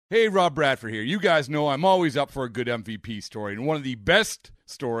Hey, Rob Bradford here. You guys know I'm always up for a good MVP story, and one of the best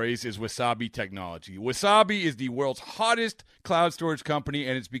stories is Wasabi Technology. Wasabi is the world's hottest cloud storage company,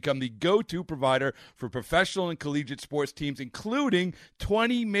 and it's become the go-to provider for professional and collegiate sports teams, including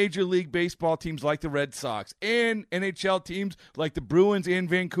 20 Major League Baseball teams like the Red Sox and NHL teams like the Bruins and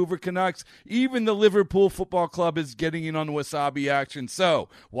Vancouver Canucks. Even the Liverpool Football Club is getting in on the Wasabi action. So,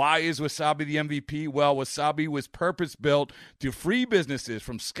 why is Wasabi the MVP? Well, Wasabi was purpose-built to free businesses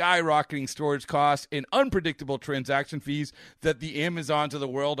from skyrocketing storage costs and unpredictable transaction fees that the Amazons of the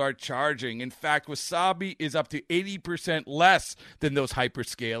world are charging. In fact, Wasabi is up to 80% less than those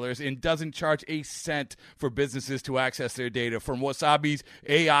hyperscalers and doesn't charge a cent for businesses to access their data. From Wasabi's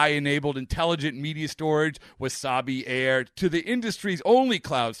AI-enabled intelligent media storage, Wasabi Air, to the industry's only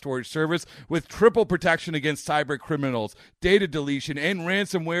cloud storage service with triple protection against cyber criminals, data deletion, and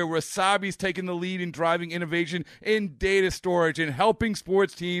ransomware, Wasabi's taken the lead in driving innovation in data storage and helping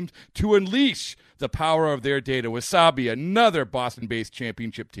sports teams to unleash the power of their data. Wasabi, another Boston-based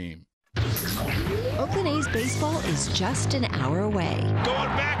championship team. Oakland A's baseball is just an hour away.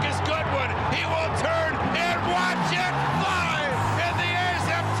 Going back is Goodwin. He will turn and watch it fly. And the A's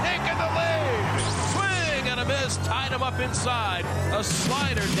have taken the lead. Swing and a miss. Tied him up inside. A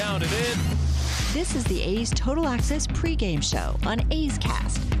slider down and in. This is the A's Total Access pregame show on A's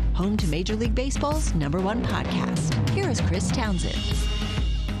Cast, home to Major League Baseball's #1 podcast. Here is Chris Townsend.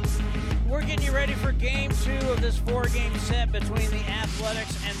 We're getting you ready for Game 2 of this 4-game set between the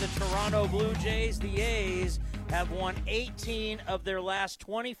Athletics and the Toronto Blue Jays. The A's have won 18 of their last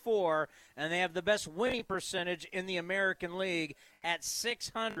 24, and they have the best winning percentage in the American League at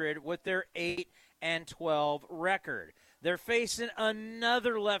 .600 with their 8-12 record. They're facing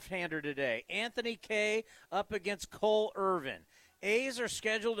another left-hander today, Anthony Kay up against Cole Irvin. A's are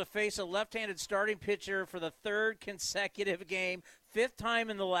scheduled to face a left-handed starting pitcher for the third consecutive game, 5th time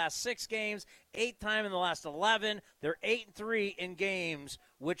in the last 6 games, 8th time in the last 11. They're 8-3 in games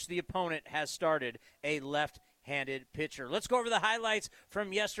which the opponent has started a left-handed pitcher. Let's go over the highlights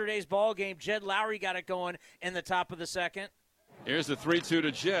from yesterday's ball game. Jed Lowry got it going in the top of the second. Here's the 3-2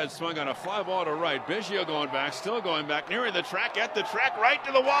 to Jed. Swung on a fly ball to right. Biggio going back, still going back, nearing the track, at the track, right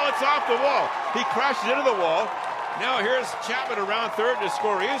to the wall. It's off the wall. He crashes into the wall. Now here's Chapman around third to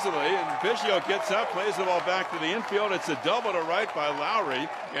score easily, and Biggio gets up, plays the ball back to the infield. It's a double to right by Lowry,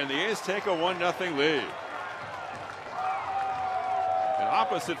 and the A's take a 1-0 lead. An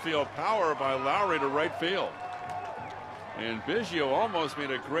opposite field power by Lowry to right field. And Biggio almost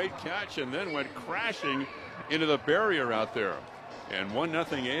made a great catch and then went crashing into the barrier out there. And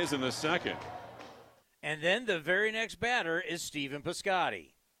 1-0 A's in the second. And then the very next batter is Stephen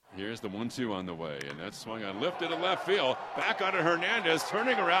Piscotty. Here's the 1-2 on the way, and that swung on lifted to left field. Back onto Hernandez,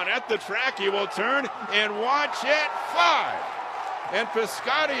 turning around at the track. He will turn and watch it fly. And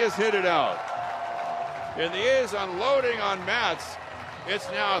Piscotty has hit it out. And the A's unloading on Matz. It's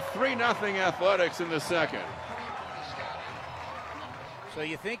now 3-0 Athletics in the second. So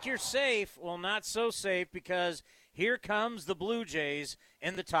you think you're safe? Well, not so safe, because here comes the Blue Jays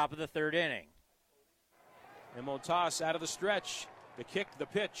in the top of the third inning. And Montas out of the stretch. The kick, the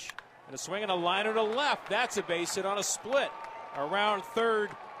pitch, and a swing and a liner to left. That's a base hit on a split. Around third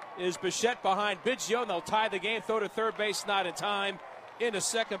is Bichette behind Biggio, and they'll tie the game. Throw to third base, not in time. Into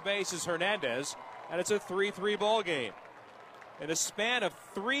second base is Hernandez, and it's a 3-3 ball game. In a span of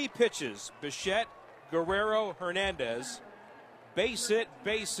 3 pitches, Bichette, Guerrero, Hernandez, base hit,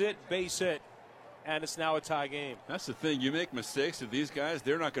 base hit, base hit, and it's now a tie game. That's the thing. You make mistakes with these guys,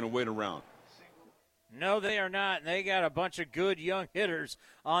 they're not going to wait around. No, they are not, and they got a bunch of good young hitters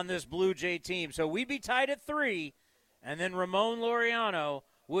on this Blue Jay team. So we'd be tied at 3, and then Ramon Laureano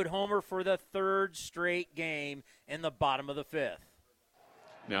would homer for the 3rd straight game in the bottom of the 5th.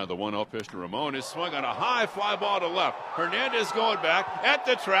 Now the 1-0 pitch to Ramon is swung on a high fly ball to left. Hernandez going back at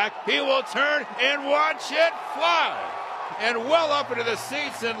the track. He will turn and watch it fly. And well up into the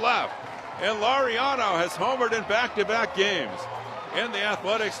seats and left. And Laureano has homered in back-to-back games. And the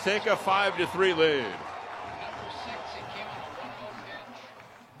Athletics take a 5-3 lead.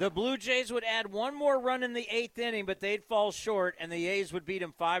 The Blue Jays would add one more run in the 8th inning, but they'd fall short, and the A's would beat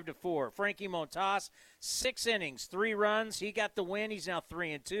them 5-4. Frankie Montas, 6 innings, 3 runs. He got the win. He's now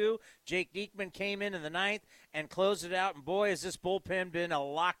 3-2. Jake Diekman came in the 9th and closed it out. And boy, has this bullpen been a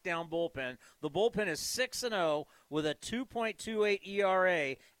lockdown bullpen. The bullpen is 6-0 with a 2.28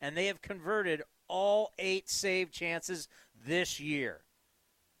 ERA, and they have converted all 8 save chances this year.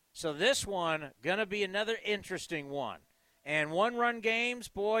 So this one going to be another interesting one. And 1-run games,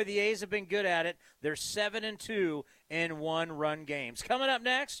 boy, the A's have been good at it. They're 7-2 in 1-run games. Coming up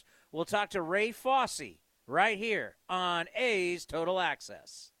next, we'll talk to Ray Fosse right here on A's Total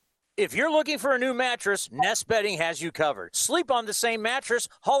Access. If you're looking for a new mattress, Nest Bedding has you covered. Sleep on the same mattress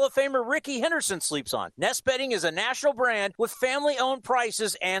Hall of Famer Ricky Henderson sleeps on. Nest Bedding is a national brand with family-owned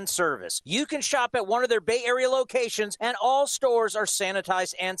prices and service. You can shop at one of their Bay Area locations, and all stores are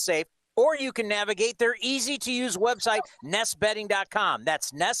sanitized and safe. Or you can navigate their easy-to-use website, nestbedding.com.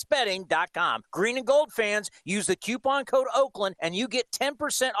 That's nestbedding.com. Green and gold fans, use the coupon code Oakland, and you get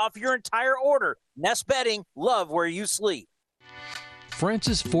 10% off your entire order. Nest Bedding, love where you sleep.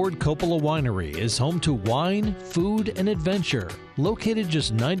 Francis Ford Coppola Winery is home to wine, food, and adventure. Located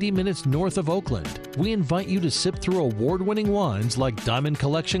just 90 minutes north of Oakland, we invite you to sip through award-winning wines like Diamond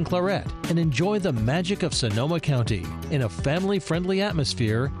Collection Claret and enjoy the magic of Sonoma County in a family-friendly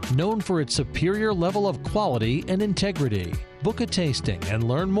atmosphere known for its superior level of quality and integrity. Book a tasting and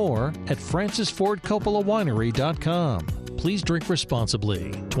learn more at francisfordcoppolawinery.com. Please drink responsibly.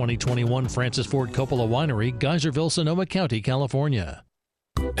 2021 Francis Ford Coppola Winery, Geyserville, Sonoma County, California.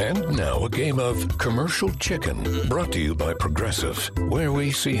 And now a game of Commercial Chicken, brought to you by Progressive, where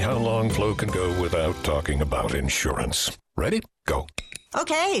we see how long Flo can go without talking about insurance. Ready? Go.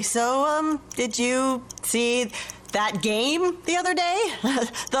 Okay, so, did you see that game the other day?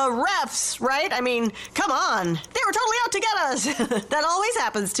 The refs, right? I mean, come on. They were totally out to get us. That always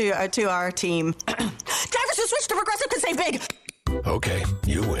happens to our team. Drivers who switch to Progressive can save big. Okay,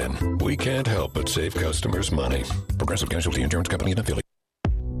 you win. We can't help but save customers money. Progressive Casualty Insurance Company and affiliates.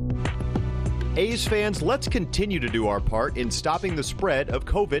 A's fans, let's continue to do our part in stopping the spread of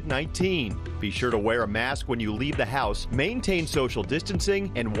COVID-19. Be sure to wear a mask when you leave the house, maintain social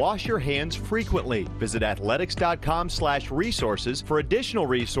distancing, and wash your hands frequently. Visit athletics.com/resources for additional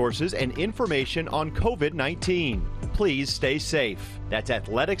resources and information on COVID-19. Please stay safe. That's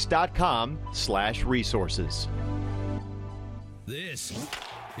athletics.com/resources. This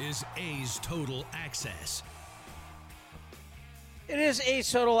is A's Total Access. It is A's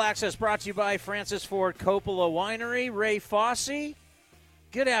Total Access, brought to you by Francis Ford Coppola Winery. Ray Fosse.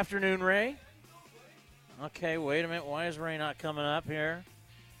 Good afternoon, Ray. Okay, wait a minute. Why is Ray not coming up here?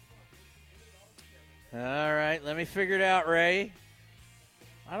 All right, let me figure it out, Ray.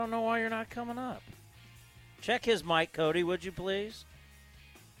 I don't know why you're not coming up. Check his mic, Cody, would you please?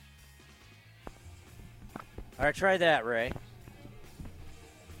 All right, try that, Ray.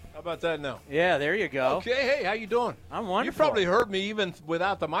 How about that now? Yeah, there you go. Okay, hey, how you doing? I'm wonderful. You probably heard me even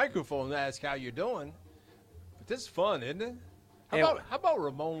without the microphone ask how you're doing. But this is fun, isn't it? How about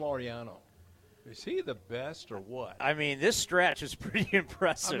Ramon Laureano? Is he the best or what? I mean, this stretch is pretty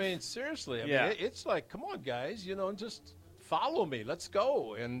impressive. I mean, seriously. I yeah. mean, it's like, come on, guys, just follow me. Let's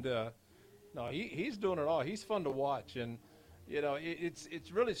go. And, no, he's doing it all. He's fun to watch. And,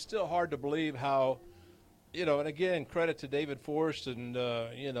 it's really still hard to believe how – and again, credit to David Forrest and,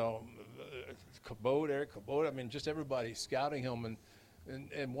 Eric Kubota. I mean, just everybody scouting him.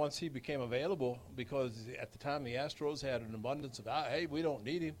 And once he became available, because at the time the Astros had an abundance of, hey, we don't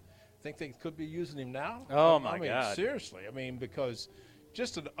need him. Think they could be using him now? Oh, my God. God. Seriously. I mean, because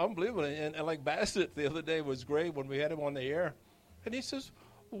just an unbelievable. And like Bassett the other day was great when we had him on the air. And he says,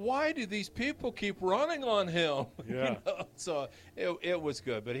 why do these people keep running on him? Yeah. So it was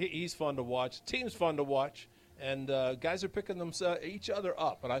good, but he's fun to watch. Team's fun to watch, and guys are picking each other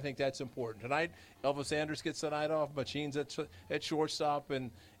up, and I think that's important. Tonight, Elvis Andrus gets the night off. Machine's at shortstop,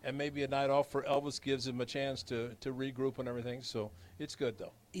 and maybe a night off for Elvis gives him a chance to regroup and everything. So it's good,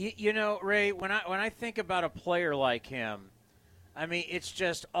 though. Ray, when I think about a player like him, I mean, it's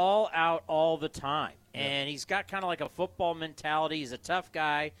just all out all the time. And he's got kind of like a football mentality. He's a tough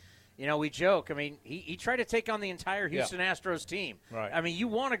guy. We joke. I mean, he tried to take on the entire Houston Astros team. Right. I mean, you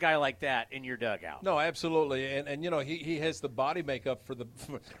want a guy like that in your dugout. No, absolutely. And he has the body makeup for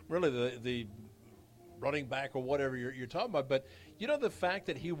really the running back or whatever you're talking about. But, the fact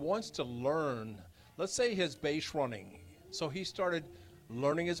that he wants to learn, let's say his base running. So he started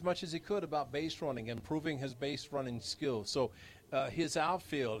learning as much as he could about base running, improving his base running skills. So his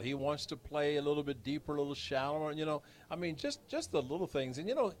outfield, he wants to play a little bit deeper, a little shallower. I mean, just the little things. And,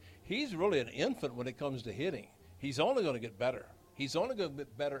 he's really an infant when it comes to hitting. He's only going to get better. He's only going to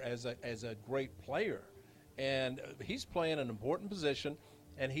get better as a great player. And he's playing an important position,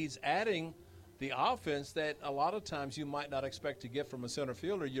 and he's adding the offense that a lot of times you might not expect to get from a center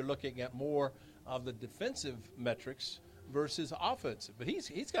fielder. You're looking at more of the defensive metrics versus offensive. But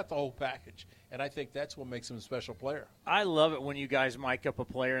he's got the whole package, and I think that's what makes him a special player. I love it when you guys mic up a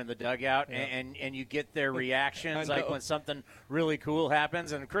player in the dugout and you get their reactions, like when something really cool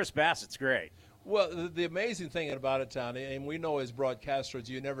happens, and Chris Bassett's great. Well, the amazing thing about it, Tony, and we know as broadcasters,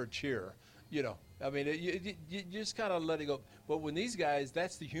 you never cheer. I mean, you just kind of let it go. But when these guys,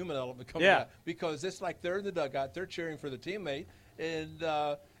 that's the human element coming out, because it's like they're in the dugout, they're cheering for the teammate, and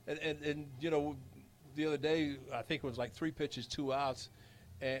And the other day, I think it was like 3 pitches, 2 outs.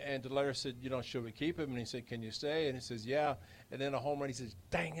 And Delaire said, should we keep him? And he said, can you stay? And he says, yeah. And then a home run, he says,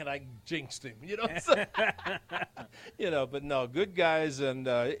 dang it, I jinxed him. But no, good guys, and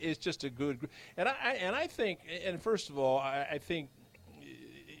it's just a good group. And I think, and first of all, I think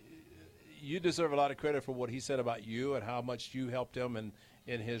you deserve a lot of credit for what he said about you and how much you helped him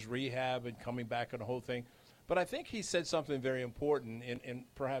in his rehab and coming back and the whole thing. But I think he said something very important in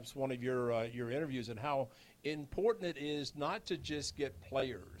perhaps one of your interviews, and how important it is not to just get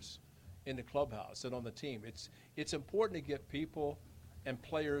players in the clubhouse and on the team. It's important to get people and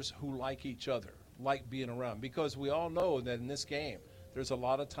players who like each other, like being around, because we all know that in this game there's a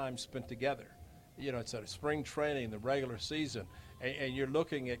lot of time spent together. It's a spring training, the regular season, and you're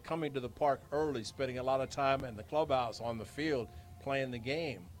looking at coming to the park early, spending a lot of time in the clubhouse, on the field, playing the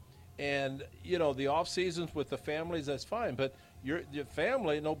game. And, the off seasons with the families, that's fine. But your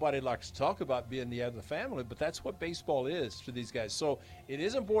family, nobody likes to talk about being the other family, but that's what baseball is to these guys. So it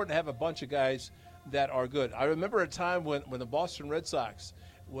is important to have a bunch of guys that are good. I remember a time when the Boston Red Sox,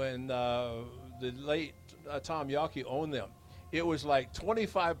 when the late Tom Yawkey owned them, it was like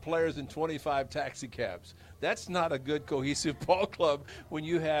 25 players and 25 taxi cabs. That's not a good, cohesive ball club when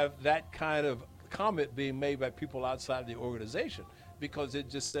you have that kind of comment being made by people outside the organization, because it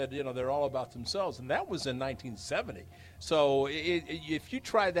just said, they're all about themselves. And that was in 1970. So if you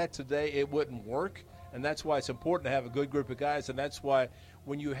try that today, it wouldn't work. And that's why it's important to have a good group of guys. And that's why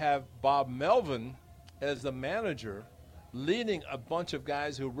when you have Bob Melvin as the manager leading a bunch of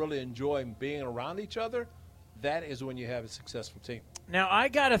guys who really enjoy being around each other, that is when you have a successful team. Now, I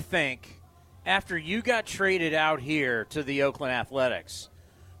got to think, after you got traded out here to the Oakland Athletics,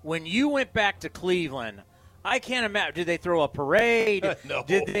 when you went back to Cleveland, I can't imagine. Did they throw a parade? No.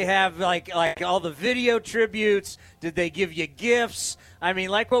 Did they have like all the video tributes? Did they give you gifts? I mean,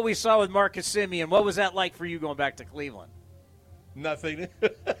 like what we saw with Marcus Semien. What was that like for you going back to Cleveland? Nothing.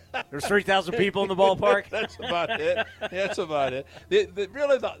 There's 3,000 people in the ballpark. That's about it. That's about it.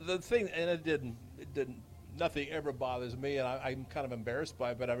 The thing, and it didn't. Nothing ever bothers me, and I'm kind of embarrassed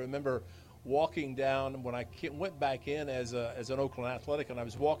by it. But I remember walking down when I went back in as an Oakland Athletic, and I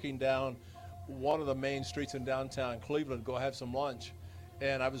was walking down one of the main streets in downtown Cleveland to go have some lunch,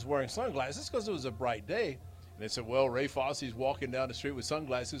 and I was wearing sunglasses because it was a bright day. And they said, well, Ray Fosse's walking down the street with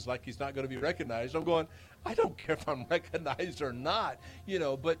sunglasses like he's not going to be recognized. I'm going, I don't care if I'm recognized or not,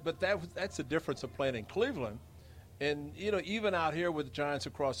 but that's the difference of playing in Cleveland. And, even out here with the Giants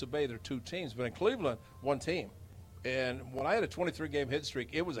across the bay, there are 2 teams, but in Cleveland, 1 team. And when I had a 23-game hit streak,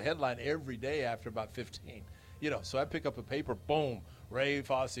 it was a headline every day after about 15. So I pick up a paper, boom, Ray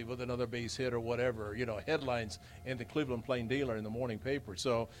Fosse with another base hit or whatever, headlines in the Cleveland Plain Dealer in the morning paper.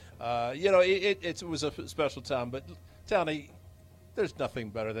 So, it was a special time. But, Tony, there's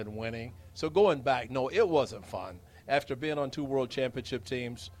nothing better than winning. So going back, no, it wasn't fun. After being on 2 world championship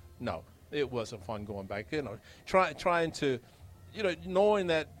teams, no, it wasn't fun going back. Trying to, knowing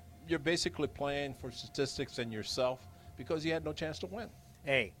that you're basically playing for statistics and yourself because you had no chance to win.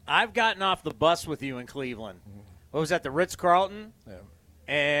 Hey, I've gotten off the bus with you in Cleveland. What was that, the Ritz-Carlton? Yeah.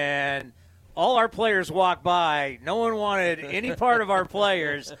 And all our players walked by. No one wanted any part of our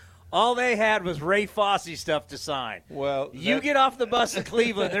players. All they had was Ray Fosse stuff to sign. Well, you get off the bus in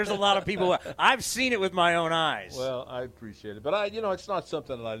Cleveland, there's a lot of people. I've seen it with my own eyes. Well, I appreciate it. But, it's not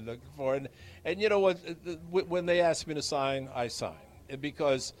something that I look for. And you know what? When they ask me to sign, I sign.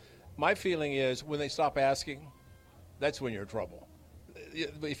 Because my feeling is when they stop asking, that's when you're in trouble.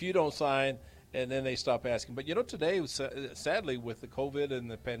 If you don't sign and then they stop asking. But, today, sadly, with the COVID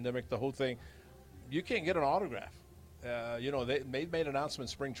and the pandemic, the whole thing, you can't get an autograph. They made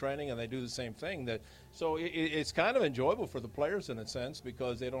announcements spring training, and they do the same thing. So it's kind of enjoyable for the players in a sense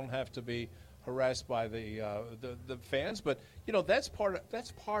because they don't have to be harassed by the fans. But, that's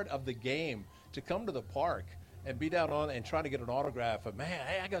part of the game, to come to the park and be down on and try to get an autograph. Of, man,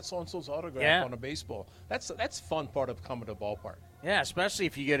 hey, I got so-and-so's autograph on a baseball. That's fun part of coming to the ballpark. Yeah, especially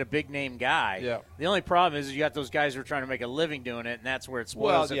if you get a big-name guy. Yeah. The only problem is you got those guys who are trying to make a living doing it, and that's where it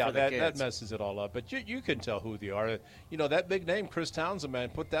spoils it for the kids. That messes it all up. But you can tell who they are. That big name, Chris Townsend, man,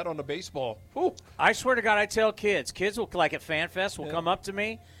 put that on the baseball. Whew. I swear to God, I tell kids will, like at FanFest, will come up to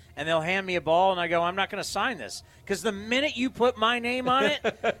me, and they'll hand me a ball, and I go, I'm not going to sign this. Because the minute you put my name on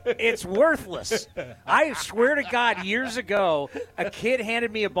it, it's worthless. I swear to God, years ago, a kid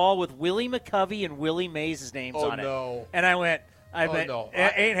handed me a ball with Willie McCovey and Willie Mays' names on it. Oh, no. And I went, I bet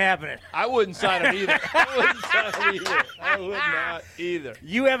it ain't happening. I wouldn't sign it either. I would not either.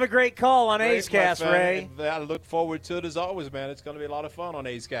 You have a great call on A's Cast, Ray. I look forward to it as always, man. It's going to be a lot of fun on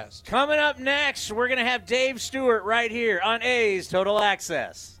A's Cast. Coming up next, we're going to have Dave Stewart right here on A's Total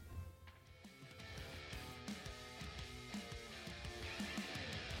Access.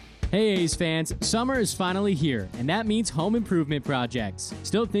 Hey A's fans, summer is finally here, and that means home improvement projects.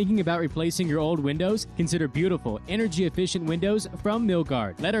 Still thinking about replacing your old windows? Consider beautiful, energy-efficient windows from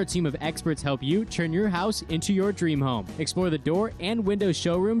Milgard. Let our team of experts help you turn your house into your dream home. Explore the door and window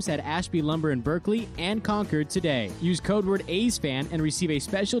showrooms at Ashby Lumber in Berkeley and Concord today. Use code word A'sFan and receive a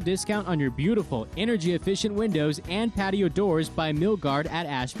special discount on your beautiful, energy-efficient windows and patio doors by Milgard at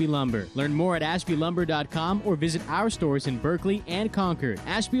Ashby Lumber. Learn more at ashbylumber.com or visit our stores in Berkeley and Concord.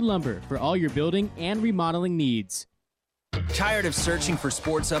 Ashby Lumber, for all your building and remodeling needs. Tired of searching for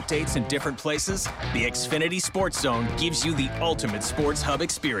sports updates in different places? The Xfinity Sports Zone gives you the ultimate sports hub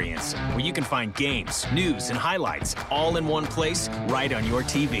experience, where you can find games, news, and highlights all in one place right on your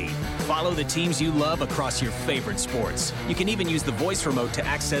TV. Follow the teams you love across your favorite sports. You can even use the voice remote to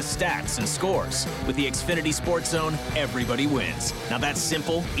access stats and scores. With the Xfinity Sports Zone, everybody wins. Now that's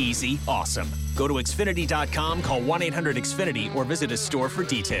simple, easy, awesome. Go to Xfinity.com, call 1-800-XFINITY, or visit a store for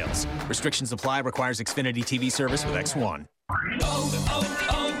details. Restrictions apply. Requires Xfinity TV service with X1.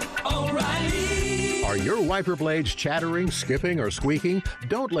 O'Reilly. Are your wiper blades chattering, skipping, or squeaking?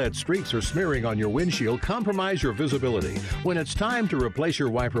 Don't let streaks or smearing on your windshield compromise your visibility. When it's time to replace your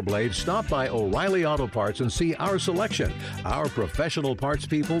wiper blades, stop by O'Reilly Auto Parts and see our selection. Our professional parts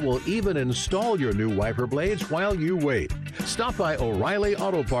people will even install your new wiper blades while you wait. Stop by O'Reilly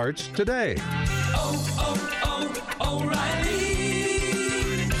Auto Parts today.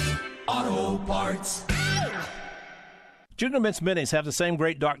 O'Reilly Auto Parts. Junior Mints Minis have the same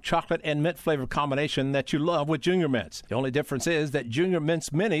great dark chocolate and mint flavor combination that you love with Junior Mints. The only difference is that Junior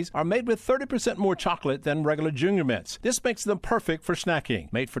Mints Minis are made with 30% more chocolate than regular Junior Mints. This makes them perfect for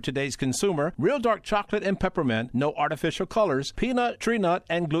snacking. Made for today's consumer, real dark chocolate and peppermint, no artificial colors, peanut, tree nut,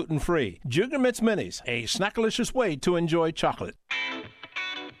 and gluten-free. Junior Mints Minis, a snackalicious way to enjoy chocolate.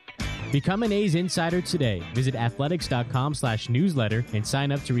 Become an A's insider today. Visit athletics.com/newsletter and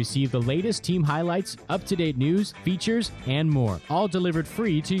sign up to receive the latest team highlights, up-to-date news, features, and more. All delivered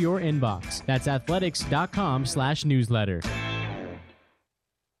free to your inbox. That's athletics.com/newsletter.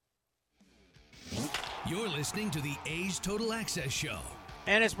 You're listening to the A's Total Access Show.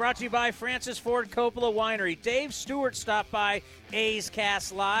 And it's brought to you by Francis Ford Coppola Winery. Dave Stewart stopped by A's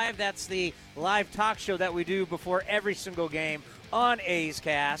Cast Live. That's the live talk show that we do before every single game on A's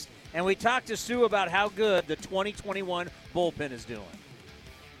Cast. And we talked to Stu about how good the 2021 bullpen is doing.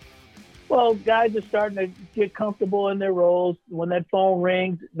 Well, guys are starting to get comfortable in their roles. When that phone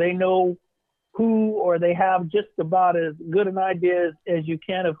rings, they know who, or they have just about as good an idea as you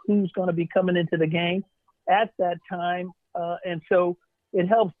can of who's going to be coming into the game at that time. And so it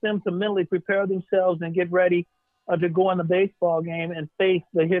helps them to mentally prepare themselves and get ready to go in the baseball game and face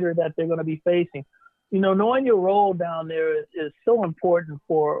the hitter that they're going to be facing. You know, knowing your role down there is so important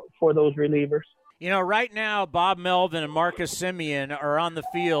for those relievers. You know, right now, Bob Melvin and Marcus Semien are on the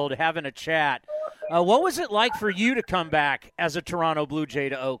field having a chat. What was it like for you to come back as a Toronto Blue Jay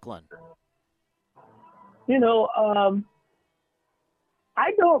to Oakland? You know,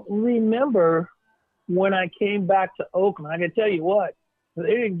 I don't remember when I came back to Oakland. I can tell you what,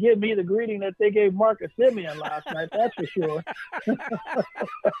 they didn't give me the greeting that they gave Marcus Semien last night, that's for sure.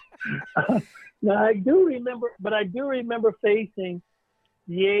 Now, I do remember facing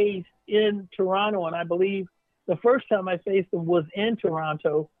the A's in Toronto, and I believe the first time I faced them was in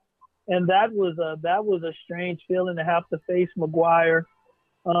Toronto, and that was a strange feeling to have to face McGuire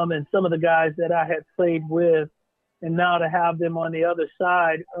and some of the guys that I had played with, and now to have them on the other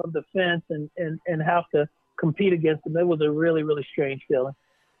side of the fence and have to compete against them. It was a really, really strange feeling.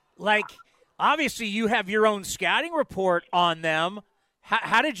 Like, obviously you have your own scouting report on them.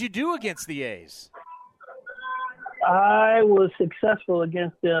 How did you do against the A's? I was successful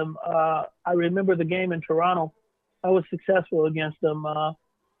against them. I remember the game in Toronto. I was successful against them.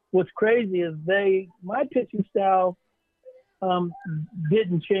 What's crazy is my pitching style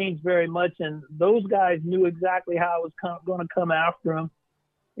didn't change very much, and those guys knew exactly how I was going to come after them.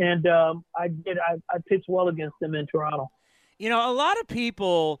 And I pitched well against them in Toronto. You know, a lot of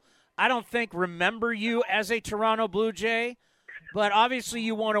people, I don't think, remember you as a Toronto Blue Jay. But obviously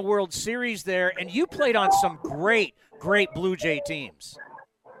you won a World Series there, and you played on some great, great Blue Jay teams.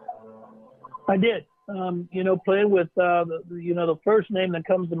 I did. You know, playing with, the first name that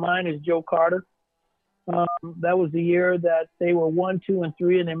comes to mind is Joe Carter. That was the year that they were 1, 2, and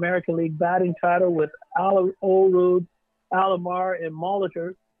 3 in the American League batting title with Al O'Rood, Alomar and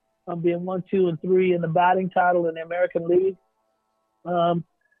Molitor being 1, 2, and 3 in the batting title in the American League.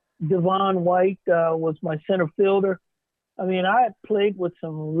 Devon White was my center fielder. I mean, I had played with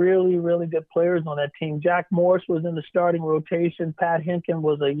some really, really good players on that team. Jack Morris was in the starting rotation. Pat Hinken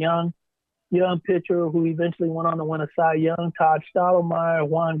was a young pitcher who eventually went on to win a Cy Young. Todd Stottlemyre,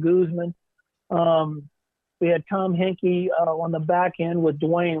 Juan Guzman. We had Tom Henke on the back end with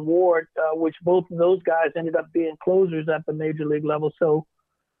Dwayne Ward, which both of those guys ended up being closers at the major league level. So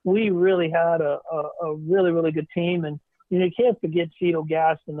we really had a really, really good team. And you can't forget Cito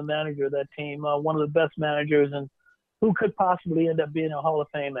Gaston, the manager of that team, one of the best managers, and who could possibly end up being a Hall of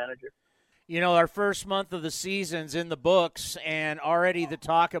Fame manager. Our first month of the season's in the books, and already the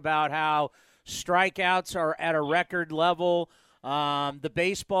talk about how strikeouts are at a record level. The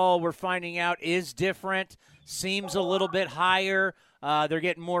baseball, we're finding out, is different, seems a little bit higher. They're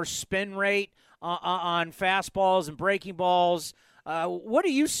getting more spin rate on fastballs and breaking balls. What are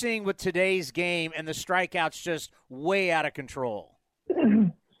you seeing with today's game and the strikeouts just way out of control?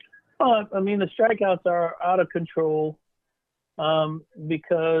 I mean, the strikeouts are out of control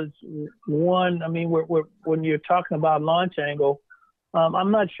because, one, I mean, when you're talking about launch angle, I'm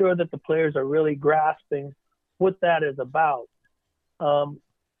not sure that the players are really grasping what that is about.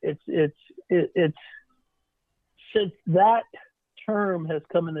 It's since that term has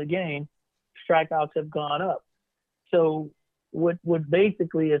come in the game, strikeouts have gone up. So what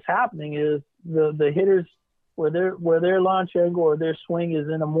basically is happening is the hitters, where their launch angle or their swing is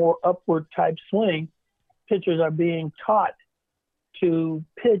in a more upward type swing, pitchers are being taught to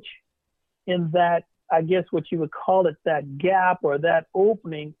pitch in that, I guess what you would call it, that gap or that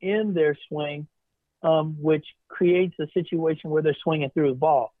opening in their swing, which creates a situation where they're swinging through the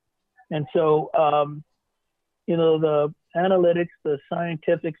ball. And so, the analytics, the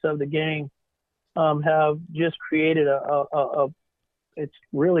scientifics of the game have just created it's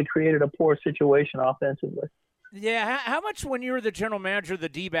really created a poor situation offensively. Yeah, how much when you were the general manager of the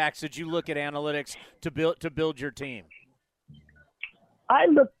D-backs did you look at analytics to build your team? I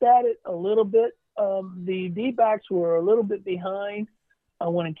looked at it a little bit. The D-backs were a little bit behind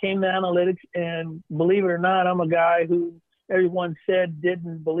when it came to analytics, and believe it or not, I'm a guy who everyone said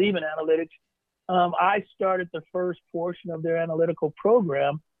didn't believe in analytics. I started the first portion of their analytical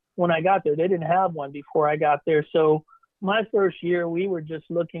program when I got there. They didn't have one before I got there. So my first year, we were just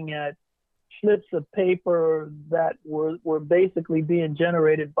looking at slips of paper that were basically being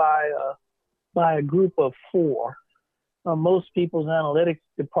generated by a group of 4. Most people's analytics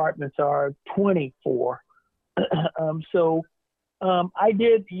departments are 24. I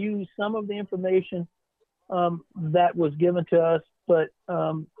did use some of the information that was given to us, but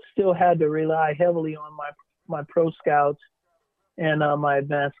still had to rely heavily on my pro scouts and my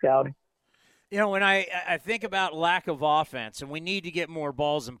advanced scouting. When I think about lack of offense, and we need to get more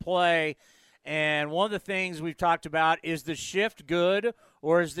balls in play, and one of the things we've talked about is the shift good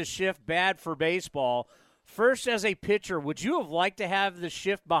or is the shift bad for baseball? First, as a pitcher, would you have liked to have the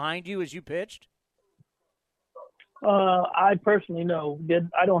shift behind you as you pitched? I personally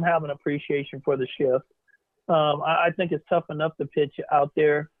I don't have an appreciation for the shift. I think it's tough enough to pitch out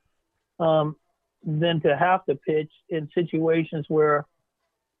there than to have to pitch in situations where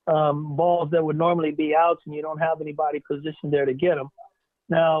balls that would normally be outs and you don't have anybody positioned there to get them.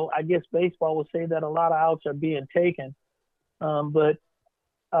 Now, I guess baseball will say that a lot of outs are being taken, but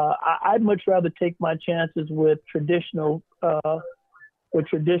I'd much rather take my chances with traditional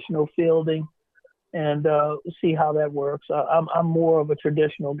fielding and see how that works. I'm more of a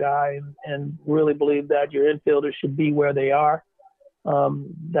traditional guy and really believe that your infielders should be where they are,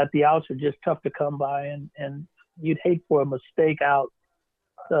 that the outs are just tough to come by, and you'd hate for a mistake out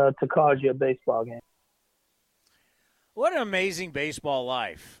to cause you a baseball game. What an amazing baseball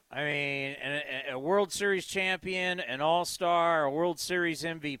life. I mean, a World Series champion, an All-Star, a World Series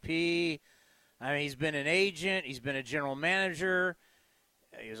MVP. I mean, he's been an agent. He's been a general manager.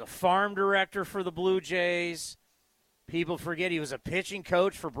 He was a farm director for the Blue Jays. People forget he was a pitching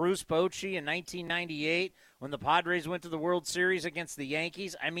coach for Bruce Bochy in 1998 when the Padres went to the World Series against the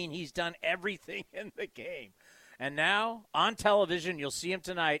Yankees. I mean, he's done everything in the game. And now, on television, you'll see him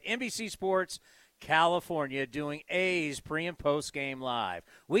tonight, NBC Sports California, doing A's pre- and post-game live.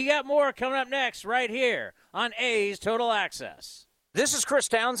 We got more coming up next right here on A's Total Access. This is Chris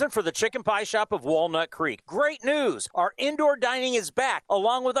Townsend for the Chicken Pie Shop of Walnut Creek. Great news! Our indoor dining is back,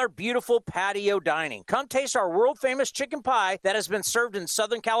 along with our beautiful patio dining. Come taste our world-famous chicken pie that has been served in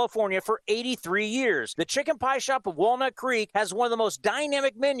Southern California for 83 years. The Chicken Pie Shop of Walnut Creek has one of the most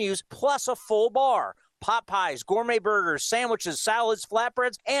dynamic menus, plus a full bar. pot pies, gourmet burgers, sandwiches, salads,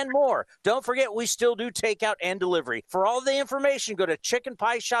 flatbreads, and more. Don't forget, we still do takeout and delivery. For all the information, go to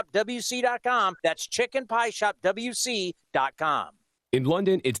chickenpieshopwc.com. That's chickenpieshopwc.com. In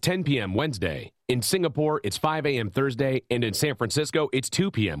London, it's 10 p.m. Wednesday. In Singapore, it's 5 a.m. Thursday. And in San Francisco, it's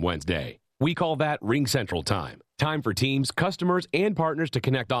 2 p.m. Wednesday. We call that Ring Central Time. Time for teams, customers, and partners to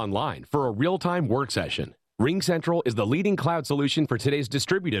connect online for a real-time work session. Ring Central is the leading cloud solution for today's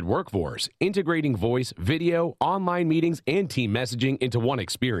distributed workforce, integrating voice, video, online meetings, and team messaging into one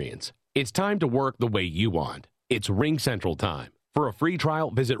experience. It's time to work the way you want. It's Ring Central Time. For a free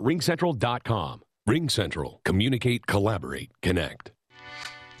trial, visit ringcentral.com. Ring Central. Communicate, collaborate, connect.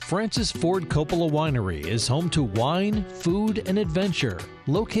 Francis Ford Coppola Winery is home to wine, food, and adventure.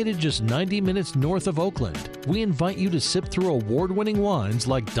 Located just 90 minutes north of Oakland, we invite you to sip through award-winning wines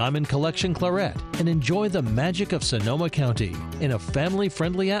like Diamond Collection Claret and enjoy the magic of Sonoma County in a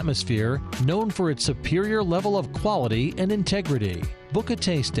family-friendly atmosphere known for its superior level of quality and integrity. Book a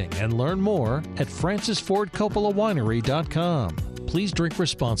tasting and learn more at francisfordcoppolawinery.com. Please drink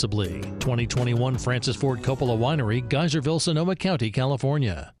responsibly. 2021 Francis Ford Coppola Winery, Geyserville, Sonoma County,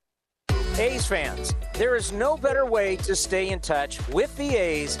 California. A's fans, there is no better way to stay in touch with the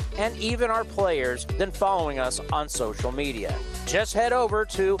A's and even our players than following us on social media. Just head over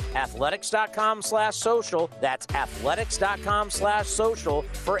to athletics.com/social. That's athletics.com/social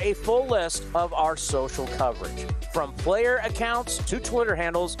for a full list of our social coverage, from player accounts to Twitter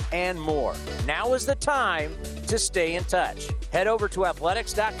handles and more. Now is the time to stay in touch. Head over to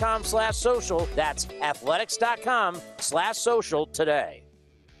athletics.com/social. That's athletics.com/social today.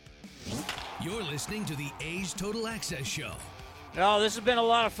 You're listening to the A's Total Access Show. Oh, this has been a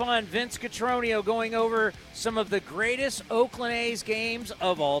lot of fun. Vince Cotroneo going over some of the greatest Oakland A's games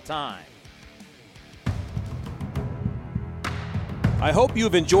of all time. I hope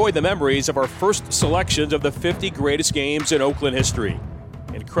you've enjoyed the memories of our first selections of the 50 greatest games in Oakland history.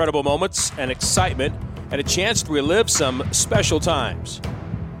 Incredible moments and excitement and a chance to relive some special times.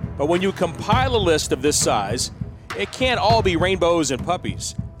 But when you compile a list of this size, it can't all be rainbows and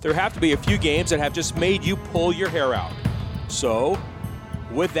puppies. There have to be a few games that have just made you pull your hair out. So,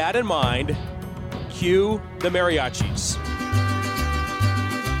 with that in mind, cue the mariachis.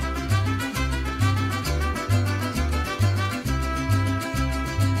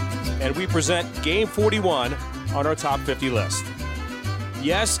 And we present Game 41 on our top 50 list.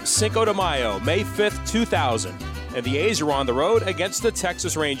 Yes, Cinco de Mayo, May 5th, 2000, and the A's are on the road against the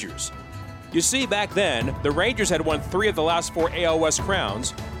Texas Rangers. You see, back then, the Rangers had won 3 of the last 4 AL West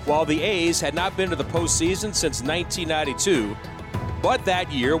crowns, while the A's had not been to the postseason since 1992. But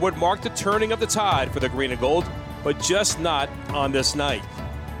that year would mark the turning of the tide for the Green and Gold, but just not on this night.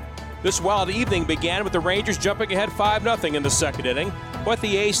 This wild evening began with the Rangers jumping ahead 5-0 in the second inning, but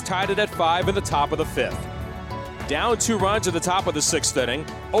the A's tied it at 5 in the top of the 5th. Down 2 runs at the top of the 6th inning,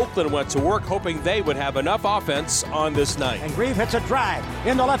 Oakland went to work hoping they would have enough offense on this night. And Grieve hits a drive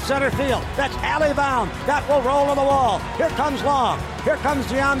into left center field. That's alley bound. That will roll to the wall. Here comes Long. Here comes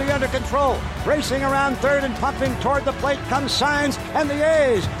Giambi under control. Racing around third and pumping toward the plate comes Signs, and the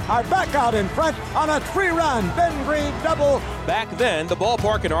A's are back out in front on a 3-run Ben Grieve double. Back then, the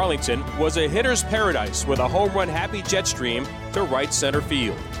ballpark in Arlington was a hitter's paradise with a home run happy jet stream to right center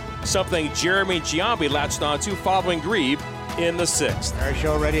field. Something Jeremy Giambi latched onto following Grieve in the 6th.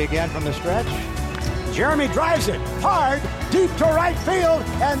 Show ready again from the stretch. Jeremy drives it hard, deep to right field,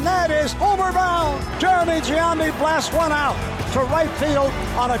 and that is homer bound. Jeremy Giambi blasts one out to right field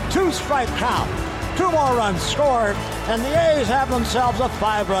on a 2-strike count. 2 more runs scored, and the A's have themselves a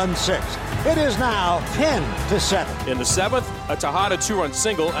 5-run 6th. It is now 10-7. In the 7th, a Tejada 2-run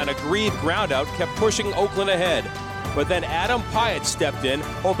single and a Grieve groundout kept pushing Oakland ahead. But then Adam Pyatt stepped in,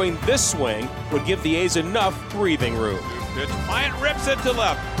 hoping this swing would give the A's enough breathing room. Pitch. Pyatt rips it to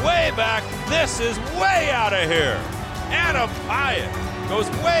left, way back. This is way out of here. Adam Pyatt goes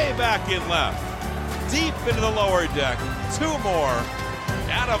way back in left, deep into the lower deck. 2 more.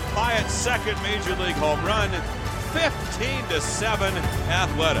 Adam Pyatt's second major league home run. 15-7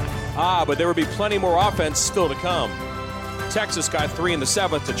 Athletics. But there would be plenty more offense still to come. Texas got 3 in the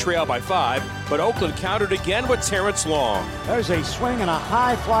 7th to trail by 5, but Oakland countered again with Terrence Long. There's a swing and a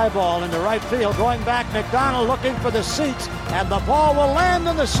high fly ball into right field. Going back, McDonald looking for the seats, and the ball will land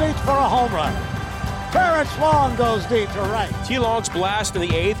in the seats for a home run. Terrence Long goes deep to right. T. Long's blast in the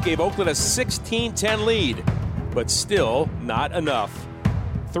 8th gave Oakland a 16-10 lead, but still not enough.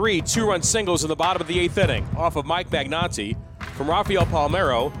 3 2-run singles in the bottom of the 8th inning off of Mike Magnanti from Rafael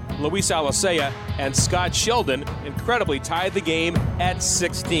Palmeiro, Luis Alicea, and Scott Sheldon incredibly tied the game at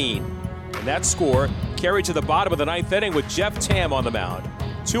 16. And that score carried to the bottom of the 9th inning with Jeff Tam on the mound.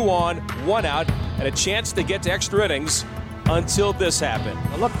 2 on, 1 out, and a chance to get to extra innings until this happened.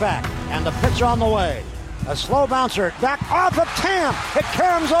 A look back, and the pitch on the way. A slow bouncer back off of Tam. It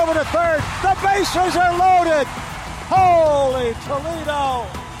caroms over to third. The bases are loaded. Holy Toledo.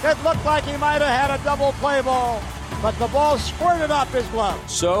 It looked like he might have had a double play ball, but the ball squirted off his glove.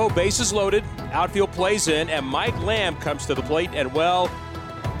 So bases loaded, outfield plays in, and Mike Lamb comes to the plate, and well,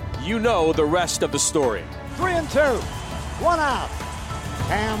 you know the rest of the story. 3-2, 1 out.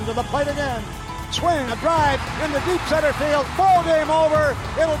 Tam to the plate again. Swing, a drive in the deep center field. Ball game over.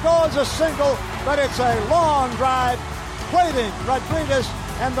 It'll go as a single, but it's a long drive. Plating Rodriguez,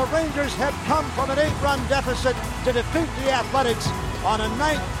 and the Rangers have come from an 8-run deficit to defeat the Athletics on a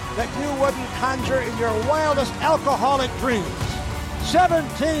night that you wouldn't conjure in your wildest alcoholic dreams.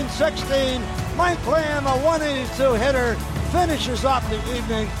 17-16, Mike Lamb, a 182 hitter, finishes off the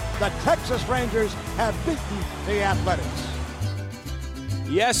evening. The Texas Rangers have beaten the Athletics.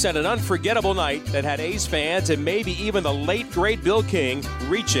 Yes, and an unforgettable night that had A's fans and maybe even the late, great Bill King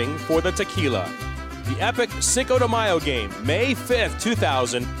reaching for the tequila. The epic Cinco de Mayo game, May 5th,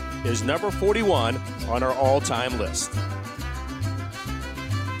 2000, is number 41 on our all-time list.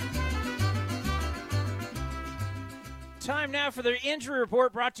 Time now for the injury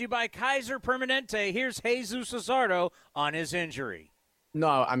report brought to you by Kaiser Permanente. Here's Jesus Luzardo on his injury. No,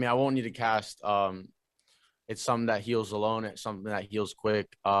 I mean, I won't need a cast. It's something that heals alone. It's something that heals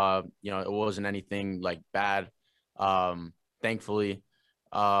quick. It wasn't anything like bad. Thankfully,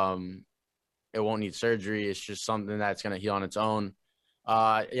 it won't need surgery. It's just something that's going to heal on its own.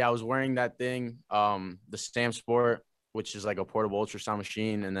 I was wearing that thing, the Stamp Sport, which is like a portable ultrasound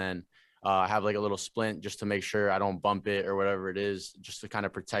machine. And then I have like a little splint just to make sure I don't bump it or whatever it is, just to kind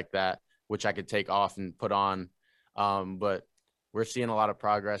of protect that, which I could take off and put on. But we're seeing a lot of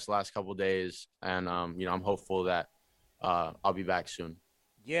progress the last couple of days, and, I'm hopeful that I'll be back soon.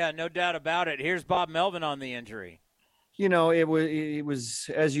 Yeah, no doubt about it. Here's Bob Melvin on the injury. It was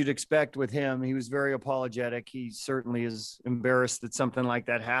as you'd expect with him. He was very apologetic. He certainly is embarrassed that something like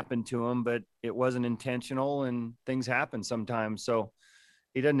that happened to him, but it wasn't intentional, and things happen sometimes. So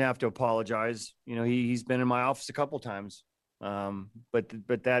he doesn't have to apologize. He's been in my office a couple times, but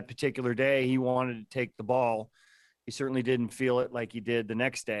that particular day he wanted to take the ball. He certainly didn't feel it like he did the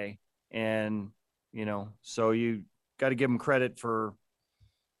next day. And, so you got to give him credit for,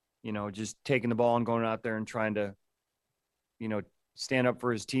 just taking the ball and going out there and trying to, stand up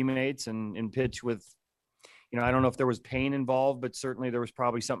for his teammates and pitch with, I don't know if there was pain involved, but certainly there was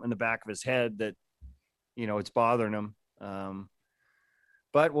probably something in the back of his head that, it's bothering him.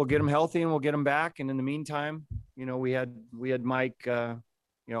 But we'll get him healthy and we'll get him back. And in the meantime, we had Mike,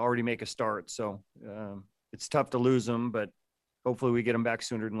 already make a start. So, it's tough to lose him, but hopefully we get him back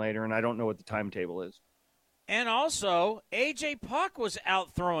sooner than later, and I don't know what the timetable is. And also, A.J. Puck was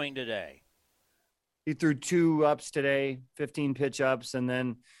out throwing today. He threw 2 ups today, 15 pitch ups, and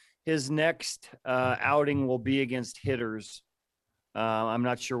then his next outing will be against hitters. I'm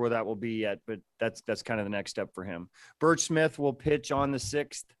not sure where that will be yet, but that's kind of the next step for him. Birch Smith will pitch on the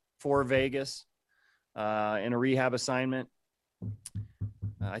 6th for Vegas in a rehab assignment.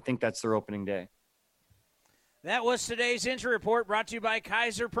 I think that's their opening day. That was today's injury report brought to you by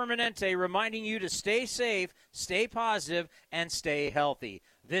Kaiser Permanente, reminding you to stay safe, stay positive, and stay healthy.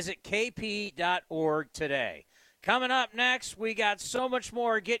 Visit kp.org today. Coming up next, we got so much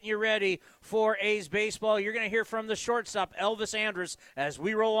more getting you ready for A's baseball. You're going to hear from the shortstop, Elvis Andrus, as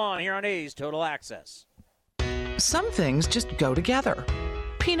we roll on here on A's Total Access. Some things just go together.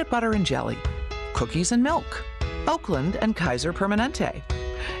 Peanut butter and jelly, cookies and milk, Oakland and Kaiser Permanente.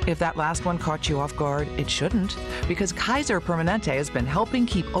 If that last one caught you off guard, it shouldn't, because Kaiser Permanente has been helping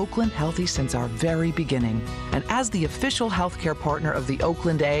keep Oakland healthy since our very beginning. And as the official healthcare partner of the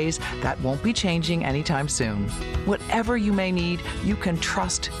Oakland A's, that won't be changing anytime soon. Whatever you may need, you can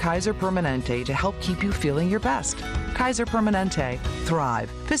trust Kaiser Permanente to help keep you feeling your best. Kaiser Permanente. Thrive.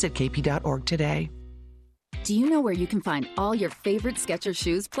 Visit kp.org today. Do you know where you can find all your favorite Skechers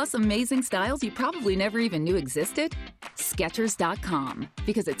shoes plus amazing styles you probably never even knew existed? Skechers.com.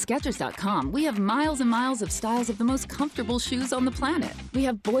 Because at Skechers.com, we have miles and miles of styles of the most comfortable shoes on the planet. We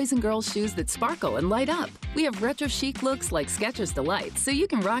have boys and girls shoes that sparkle and light up. We have retro chic looks like Skechers Delight, so you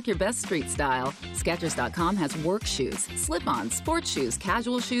can rock your best street style. Skechers.com has work shoes, slip-ons, sports shoes,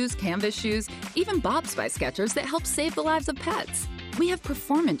 casual shoes, canvas shoes, even Bobs by Skechers that help save the lives of pets. We have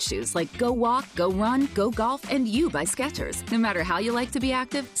performance shoes like Go Walk, Go Run, Go Golf, and You by Skechers. No matter how you like to be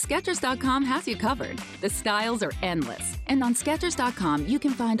active, Skechers.com has you covered. The styles are endless. And on Skechers.com, you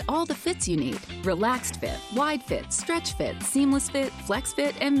can find all the fits you need. Relaxed fit, wide fit, stretch fit, seamless fit, flex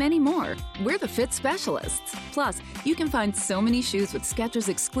fit, and many more. We're the fit specialists. Plus, you can find so many shoes with Skechers'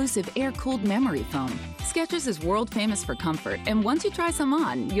 exclusive air-cooled memory foam. Skechers is world famous for comfort, and once you try some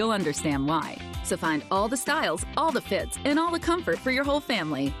on, you'll understand why. So find all the styles, all the fits, and all the comfort for your whole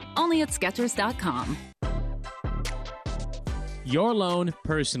family. Only at Skechers.com. Your loan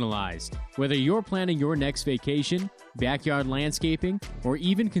personalized. Whether you're planning your next vacation, backyard landscaping, or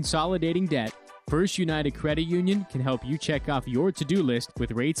even consolidating debt, First United Credit Union can help you check off your to-do list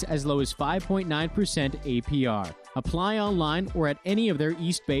with rates as low as 5.9% APR. Apply online or at any of their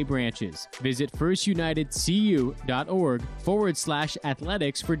East Bay branches. Visit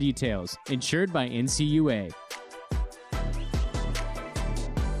firstunitedcu.org/athletics for details. Insured by NCUA.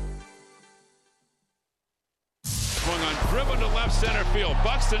 Swung on, driven to left center field.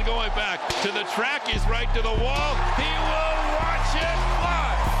 Buxton going back to the track. He's right to the wall. He will watch it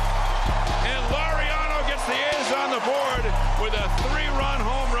fly. And Laureano gets the A's on the board with a 3-run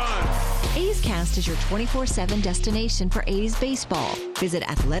home run. A's Cast is your 24/7 destination for A's baseball. Visit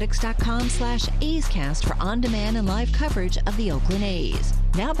athletics.com/A's Cast for on-demand and live coverage of the Oakland A's.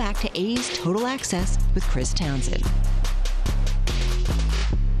 Now back to A's Total Access with Chris Townsend.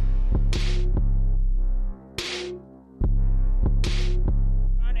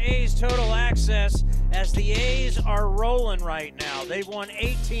 On A's Total Access, as the A's are rolling right now. They've won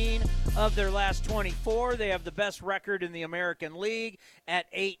 18 of their last 24. They have the best record in the American League at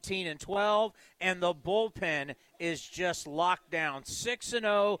 18-12, and the bullpen is just locked down.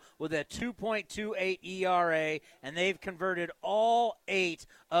 6-0 with a 2.28 ERA, and they've converted all 8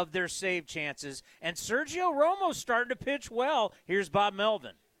 of their save chances. And Sergio Romo's starting to pitch well. Here's Bob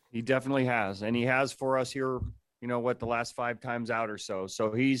Melvin. He definitely has, and he has for us here, the last 5 times out or so.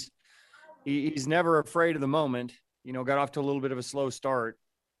 So he's never afraid of the moment. Got off to a little bit of a slow start,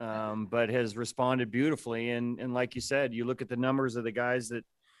 but has responded beautifully. And like you said, you look at the numbers of the guys that,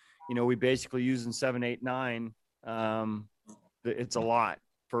 we basically use in 7, 8, 9. It's a lot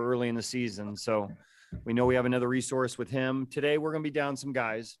for early in the season. So we know we have another resource with him. Today we're going to be down some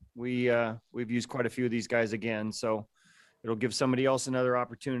guys. We've used quite a few of these guys again. So it'll give somebody else another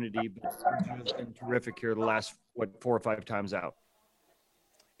opportunity. But it's been terrific here the last, 4 or 5 times out.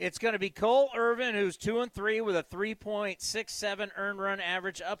 It's going to be Cole Irvin, who's 2-3 with a 3.67 earned run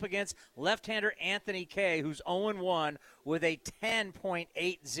average, up against left-hander Anthony Kay, who's 0-1 with a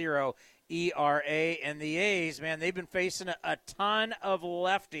 10.80 ERA. And the A's, man, they've been facing a ton of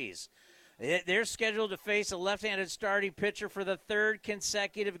lefties. They're scheduled to face a left-handed starting pitcher for the 3rd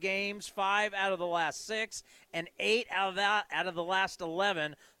consecutive games, 5 out of the last 6, and 8 out of the last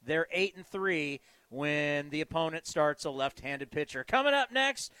 11. They're 8-3. When the opponent starts a left-handed pitcher. Coming up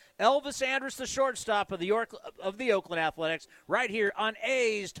next, Elvis Andrus, the shortstop of the Oakland Athletics, right here on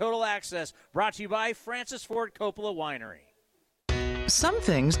A's Total Access, brought to you by Francis Ford Coppola Winery. Some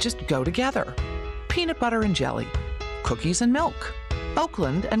things just go together. Peanut butter and jelly, cookies and milk,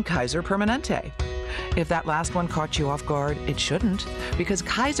 Oakland and Kaiser Permanente. If that last one caught you off guard, it shouldn't, because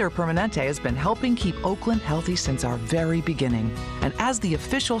Kaiser Permanente has been helping keep Oakland healthy since our very beginning. And as the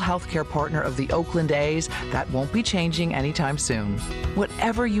official healthcare partner of the Oakland A's, that won't be changing anytime soon.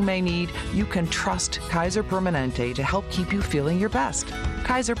 Whatever you may need, you can trust Kaiser Permanente to help keep you feeling your best.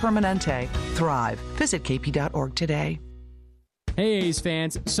 Kaiser Permanente. Thrive. Visit kp.org today. Hey A's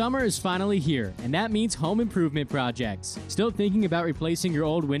fans, summer is finally here, and that means home improvement projects. Still thinking about replacing your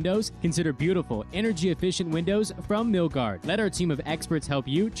old windows? Consider beautiful, energy-efficient windows from Milgard. Let our team of experts help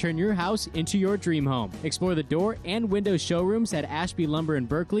you turn your house into your dream home. Explore the door and window showrooms at Ashby Lumber in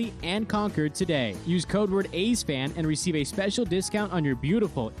Berkeley and Concord today. Use code word A'sFan and receive a special discount on your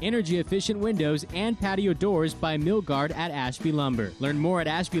beautiful, energy-efficient windows and patio doors by Milgard at Ashby Lumber. Learn more at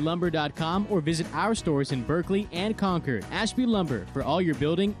ashbylumber.com or visit our stores in Berkeley and Concord. Ashby Lumber, for all your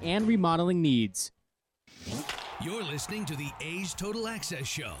building and remodeling needs. You're listening to the A's Total Access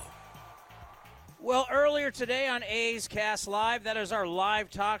Show. Well, earlier today on A's Cast Live, that is our live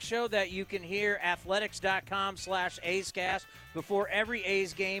talk show that you can hear athletics.com/A's Cast before every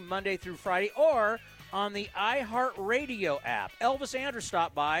A's game Monday through Friday, or on the iHeartRadio app. Elvis Andrus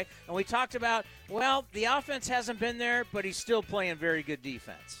stopped by, and we talked about, well, the offense hasn't been there, but he's still playing very good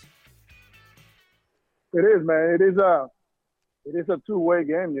defense. It is, man. It is a two-way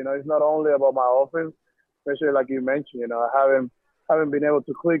game. It's not only about my offense, especially like you mentioned. I haven't been able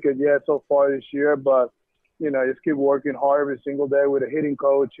to click it yet so far this year, but just keep working hard every single day with a hitting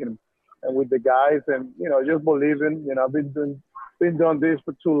coach and with the guys, and just believing. I've been doing been doing this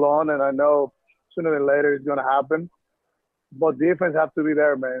for too long, and I know sooner than later it's going to happen. But defense have to be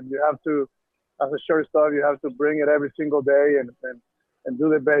there, man. You have to, as a shortstop, you have to bring it every single day and do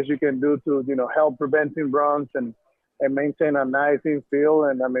the best you can do to, help preventing runs and maintain a nice infield.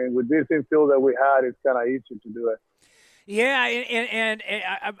 And, I mean, with this infield that we had, it's kind of easy to do it. Yeah, and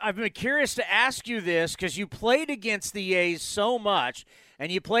I've been curious to ask you this because you played against the A's so much,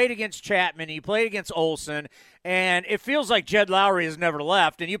 and you played against Chapman, and you played against Olson, and it feels like Jed Lowry has never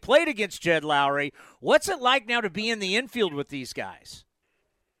left, and you played against Jed Lowry. What's it like now to be in the infield with these guys?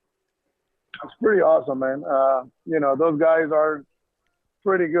 It's pretty awesome, man. Those guys are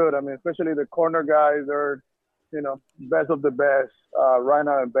pretty good. I mean, especially the corner guys are, best of the best right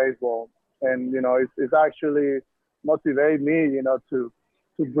now in baseball. And, it's actually motivate me, to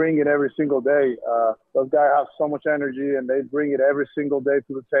bring it every single day. Those guys have so much energy and they bring it every single day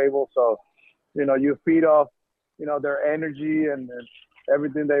to the table. So, you feed off, their energy and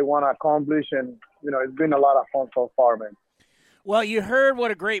everything they want to accomplish. And, it's been a lot of fun so far, man. Well, you heard what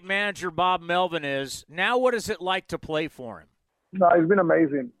a great manager Bob Melvin is. Now what is it like to play for him? No, it's been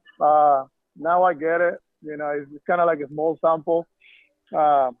amazing. Now I get it. It's kind of like a small sample.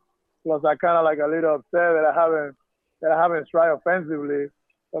 Plus, I kind of like a little upset that I haven't tried offensively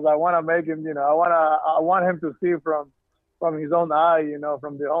because I want to make him. I want him to see from his own eye.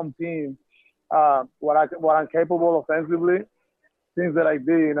 From the home team, what I'm capable offensively. Things that I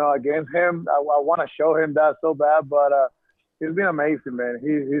did, against him. I want to show him that so bad, but it's been amazing, man.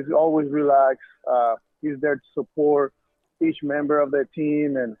 He's always relaxed. He's there to support each member of the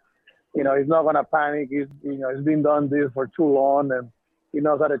team, and he's not gonna panic. He's been done this for too long, and he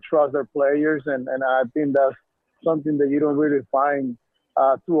knows how to trust their players, and I think that's something that you don't really find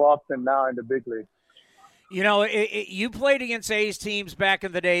too often now in the big league. You played against A's teams back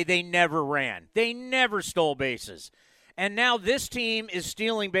in the day. They never ran. They never stole bases, and now this team is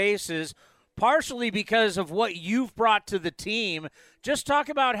stealing bases. Partially because of what you've brought to the team. Just talk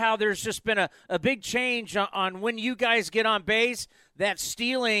about how there's just been a big change on when you guys get on base. That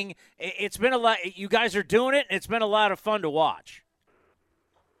stealing, it's been a lot. You guys are doing it, and it's been a lot of fun to watch.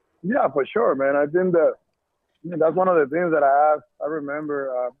 Yeah, for sure, man. I think that's one of the things that I remember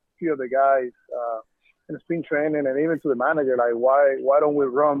a few of the guys in spring training and even to the manager, like, why don't we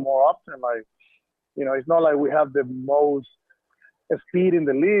run more often? Like, it's not like we have the most speed in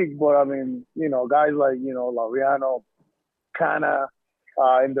the league, but I mean, guys like, Laureano, Canha,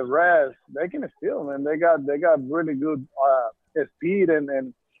 and the rest, they can steal, man. They got really good speed,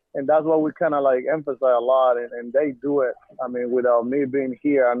 and that's what we kind of like emphasize a lot, and they do it. I mean, without me being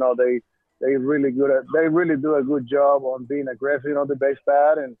here, I know they really do a good job on being aggressive on the base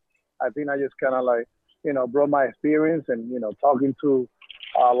pad, and I think I just kind of like, brought my experience and, talking to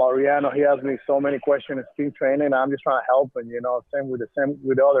Laureano, he asked me so many questions in spring training. I'm just trying to help, and same with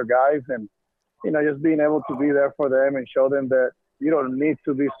the other guys, and just being able to be there for them and show them that you don't need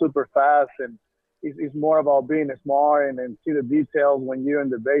to be super fast, and it's more about being smart and see the details when you're in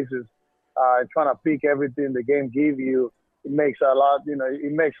the bases, and trying to pick everything the game gives you. It makes a lot,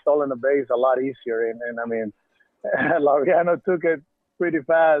 it makes stolen the base a lot easier. And I mean, Laureano took it pretty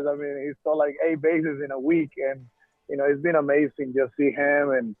fast. I mean, he stole like 8 bases in a week, and it's been amazing just see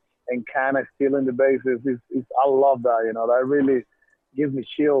him and Canha stealing the bases. I love that. That really gives me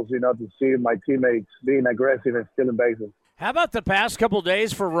chills, to see my teammates being aggressive and stealing bases. How about the past couple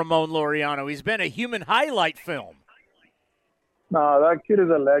days for Ramon Laureano? He's been a human highlight film. No, that kid is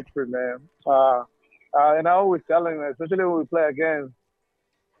electric, man. And I always tell him, especially when we play against,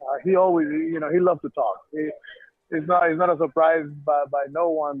 he always, he loves to talk. It's not a surprise by no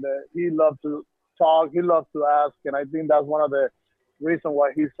one that he loves to talk. He loves to ask, and I think that's one of the reasons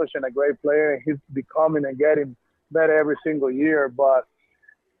why he's such a great player, and he's becoming and getting better every single year. But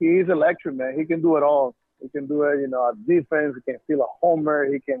he's electric, man. He can do it all. He can do it, at defense. He can steal a homer.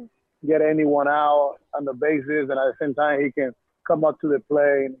 He can get anyone out on the bases, and at the same time, he can come up to the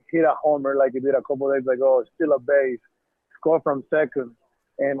plate and hit a homer like he did a couple of days ago, steal a base, score from second,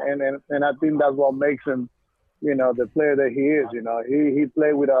 and I think that's what makes him, the player that he is. He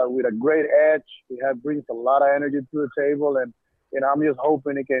played with a great edge. He brings a lot of energy to the table, and I'm just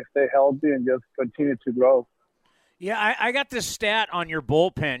hoping he can stay healthy and just continue to grow. Yeah, I got this stat on your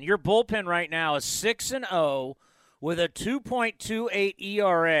bullpen. Your bullpen right now is 6-0 with a 2.28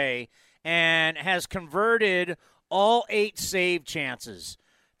 ERA and has converted all 8 save chances.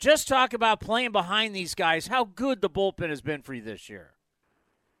 Just talk about playing behind these guys, how good the bullpen has been for you this year.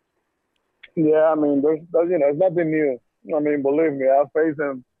 Yeah, I mean, there's it's nothing new. I mean, believe me, I've faced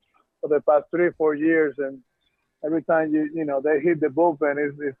them for the past 3 or 4 years, and every time they hit the bullpen,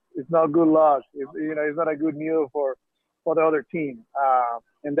 it's not good luck. It's not a good news for for the other team.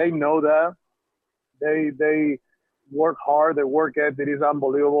 And they know that. They work hard. Their work ethic is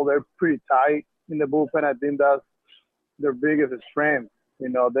unbelievable. They're pretty tight in the bullpen. I think that's their biggest strength. You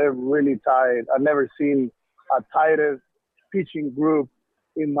know, they're really tight. I've never seen a tightest pitching group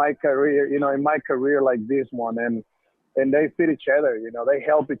in my career, like this one. And they fit each other, you know, they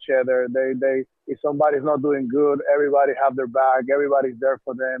help each other. They if somebody's not doing good, everybody have their back. Everybody's there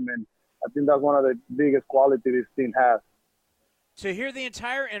for them. And I think that's one of the biggest qualities this team has. To hear the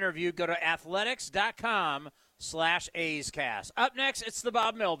entire interview, go to athletics.com/A'sCast. Up next, it's the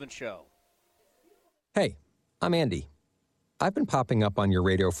Bob Melvin Show. Hey, I'm Andy. I've been popping up on your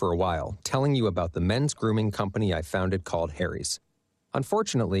radio for a while, telling you about the men's grooming company I founded called Harry's.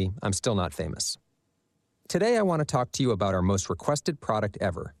 Unfortunately, I'm still not famous. Today, I want to talk to you about our most requested product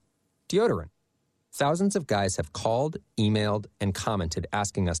ever, deodorant. Thousands of guys have called, emailed, and commented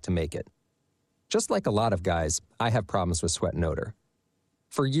asking us to make it. Just like a lot of guys, I have problems with sweat and odor.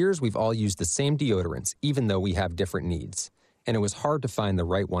 For years, we've all used the same deodorants, even though we have different needs, and it was hard to find the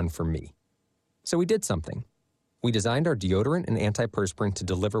right one for me. So we did something. We designed our deodorant and antiperspirant to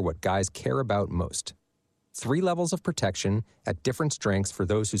deliver what guys care about most. 3 levels of protection at different strengths for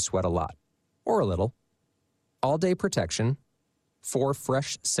those who sweat a lot, or a little. All-day protection, 4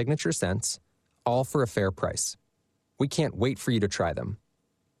 fresh signature scents, all for a fair price. We can't wait for you to try them.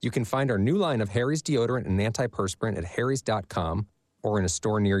 You can find our new line of Harry's deodorant and antiperspirant at harrys.com or in a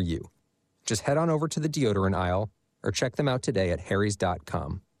store near you. Just head on over to the deodorant aisle or check them out today at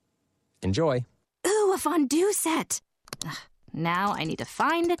harrys.com. Enjoy. Ooh, a fondue set. Ugh, now I need to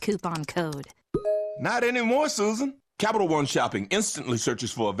find a coupon code. Not anymore, Susan. Capital One Shopping instantly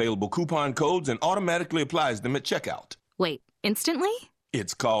searches for available coupon codes and automatically applies them at checkout. Wait, instantly?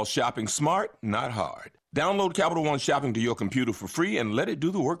 It's called shopping smart, not hard. Download Capital One Shopping to your computer for free and let it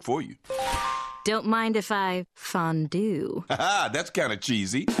do the work for you. Don't mind if I fondue. Haha, that's kind of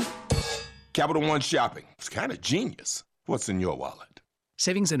cheesy. Capital One Shopping. It's kind of genius. What's in your wallet?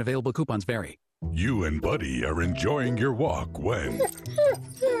 Savings and available coupons vary. You and Buddy are enjoying your walk when...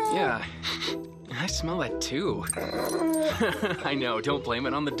 Yeah, I smell that too. I know, don't blame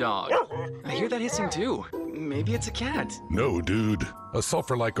it on the dog. I hear that hissing too. Maybe it's a cat. No, dude. A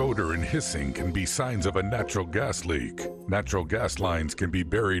sulfur-like odor and hissing can be signs of a natural gas leak. Natural gas lines can be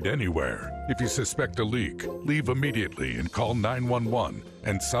buried anywhere. If you suspect a leak, leave immediately and call 911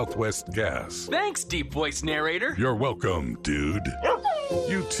 and Southwest Gas. Thanks, deep voice narrator. You're welcome, dude.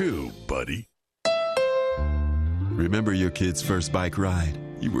 You too, buddy. Remember your kid's first bike ride?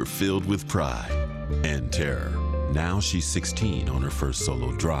 You were filled with pride and terror. Now she's 16 on her first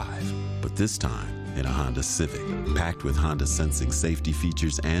solo drive, but this time in a Honda Civic, packed with Honda Sensing safety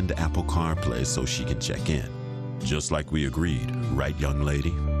features and Apple CarPlay so she can check in. Just like we agreed, right, young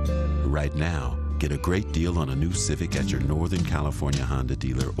lady? Right now, get a great deal on a new Civic at your Northern California Honda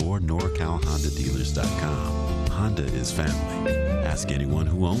dealer or NorCalHondaDealers.com. Honda is family. Ask anyone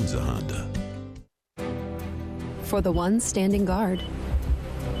who owns a Honda. For the ones standing guard,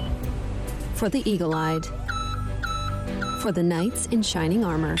 for the eagle-eyed, for the knights in shining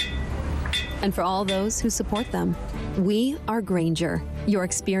armor, and for all those who support them. We are Grainger, your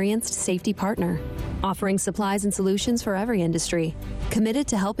experienced safety partner, offering supplies and solutions for every industry, committed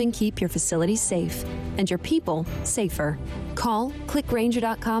to helping keep your facilities safe and your people safer. Call, click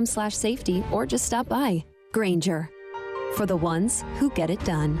Grainger.com/safety, or just stop by. Grainger, for the ones who get it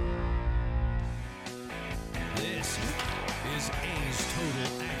done. This is A's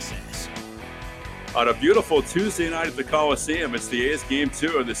Total Access. On a beautiful Tuesday night at the Coliseum, it's the A's Game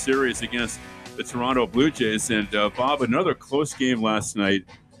 2 of the series against the Toronto Blue Jays. And Bob, another close game last night.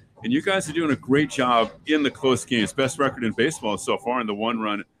 And you guys are doing a great job in the close games. Best record in baseball so far in the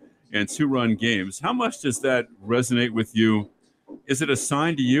 1-run and 2-run games. How much does that resonate with you? Is it a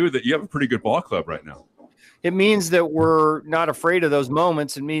sign to you that you have a pretty good ball club right now? It means that we're not afraid of those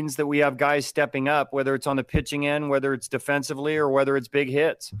moments. It means that we have guys stepping up, whether it's on the pitching end, whether it's defensively, or whether it's big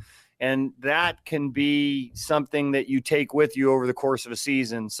hits. And that can be something that you take with you over the course of a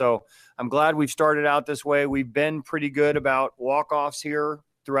season. So I'm glad we've started out this way. We've been pretty good about walk-offs here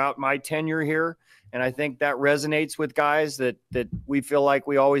throughout my tenure here. And I think that resonates with guys that we feel like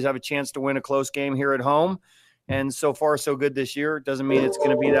we always have a chance to win a close game here at home. And so far, so good this year. It doesn't mean it's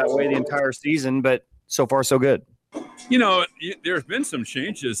going to be that way the entire season, but so far, so good. You know, there have been some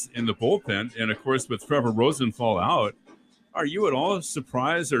changes in the bullpen. And, of course, with Trevor Rosenthal out, are you at all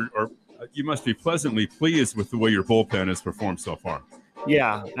surprised or you must be pleasantly pleased with the way your bullpen has performed so far?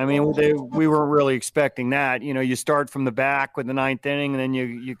 Yeah, I mean, we weren't really expecting that. You know, you start from the back with the ninth inning, and then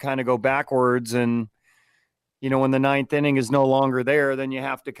you kind of go backwards. And when the ninth inning is no longer there, then you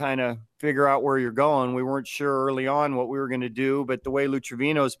have to kind of figure out where you're going. We weren't sure early on what we were going to do, but the way Lou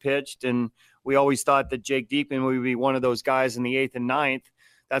Trevino's pitched, and we always thought that Jake Diekman would be one of those guys in the 8th and 9th.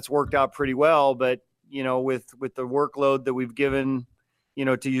 That's worked out pretty well. But, with the workload that we've given, to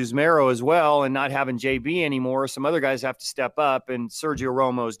Yusmeiro as well, and not having JB anymore, some other guys have to step up, and Sergio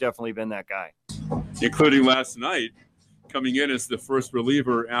Romo has definitely been that guy. Including last night, coming in as the first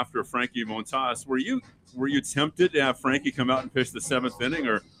reliever after Frankie Montas. Were you tempted to have Frankie come out and pitch the 7th inning,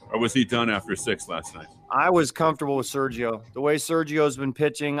 or was he done after 6 last night? I was comfortable with Sergio. The way Sergio's been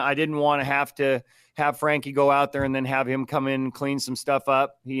pitching, I didn't want to have Frankie go out there and then have him come in and clean some stuff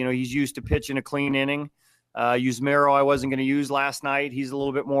up. He's used to pitching a clean inning. Yusmeiro I wasn't going to use last night. He's a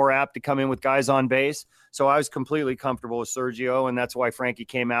little bit more apt to come in with guys on base. So I was completely comfortable with Sergio, and that's why Frankie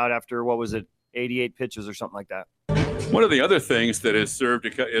came out after, 88 pitches or something like that. One of the other things that has served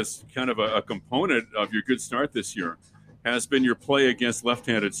as kind of a component of your good start this year has been your play against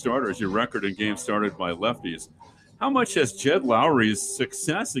left-handed starters, your record in games started by lefties. How much has Jed Lowry's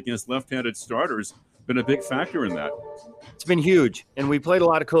success against left-handed starters been a big factor in that? It's been huge, and we played a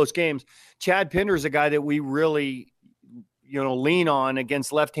lot of close games. Chad Pinder's a guy that we really, lean on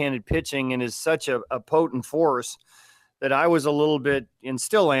against left-handed pitching, and is such a potent force that I was a little bit, and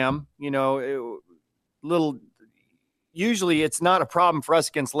still am, usually it's not a problem for us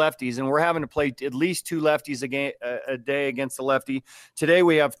against lefties, and we're having to play at least 2 lefties a day against the lefty. Today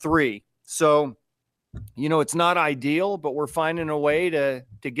we have 3. So, it's not ideal, but we're finding a way to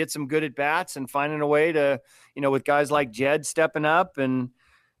get some good at bats, and finding a way to, with guys like Jed stepping up and,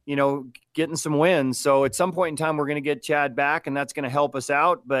 getting some wins. So at some point in time, we're going to get Chad back, and that's going to help us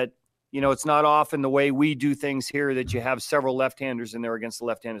out. But, it's not often the way we do things here that you have several left-handers in there against the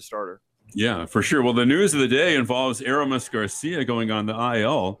left-handed starter. Yeah, for sure. Well, the news of the day involves Aramis Garcia going on the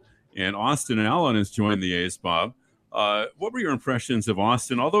IL, and Austin Allen has joined the A's, Bob. What were your impressions of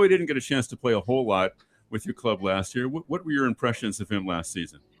Austin? Although he didn't get a chance to play a whole lot with your club last year, what were your impressions of him last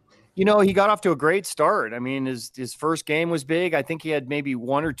season? He got off to a great start. I mean, his first game was big. I think he had maybe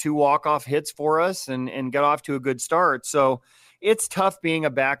 1 or 2 walk-off hits for us and got off to a good start. So it's tough being a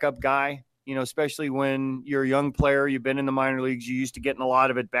backup guy, especially when you're a young player, you've been in the minor leagues, you're used to getting a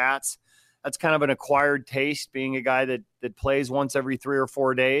lot of at-bats. That's kind of an acquired taste, being a guy that plays once every 3 or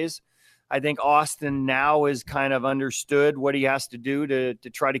 4 days. I think Austin now is kind of understood what he has to do to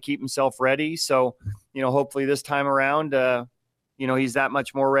try to keep himself ready. So, hopefully this time around, he's that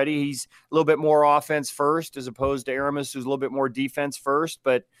much more ready. He's a little bit more offense first as opposed to Aramis, who's a little bit more defense first.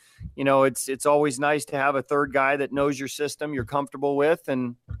 But, it's always nice to have a third guy that knows your system, you're comfortable with,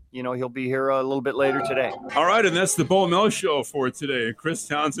 and, he'll be here a little bit later today. All right, and that's the Bo Mel Show for today. And Chris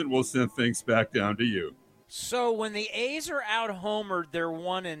Townsend will send things back down to you. So when the A's are out-homered, they're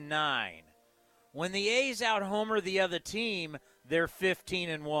 1-9. When the A's out-homer the other team, they're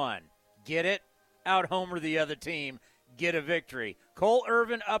 15-1. Get it? Out-homer the other team. Get a victory. Cole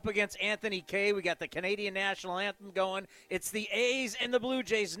Irvin up against Anthony Kay. We got the Canadian National Anthem going. It's the A's and the Blue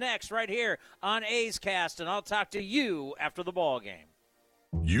Jays next right here on A's Cast, and I'll talk to you after the ball game.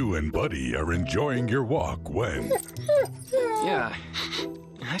 You and Buddy are enjoying your walk when... Yeah,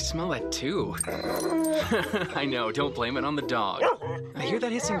 I smell that too. I know, don't blame it on the dog. I hear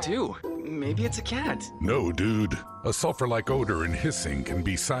that hissing too. Maybe it's a cat. No, dude. A sulfur-like odor and hissing can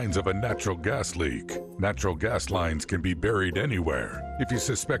be signs of a natural gas leak. Natural gas lines can be buried anywhere. If you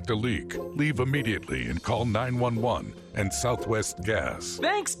suspect a leak, leave immediately and call 911 and Southwest Gas.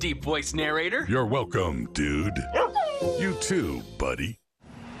 Thanks, deep voice narrator. You're welcome, dude. You too, buddy.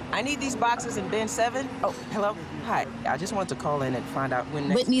 I need these boxes in bin 7. Oh, hello. Hi. I just wanted to call in and find out when...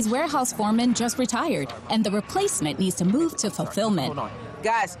 Whitney's warehouse foreman just retired, and the replacement needs to move to fulfillment. Hold on.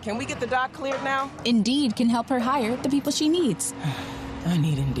 Guys, can we get the dock cleared now? Indeed can help her hire the people she needs. I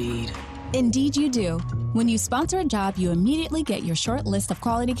need Indeed. Indeed you do. When you sponsor a job, you immediately get your short list of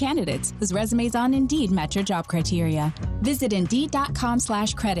quality candidates whose resumes on Indeed match your job criteria. Visit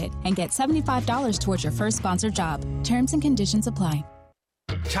Indeed.com/credit and get $75 towards your first sponsored job. Terms and conditions apply.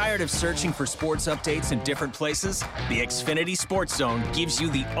 Tired of searching for sports updates in different places? The Xfinity Sports Zone gives you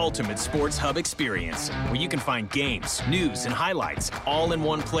the ultimate sports hub experience, where you can find games, news, and highlights all in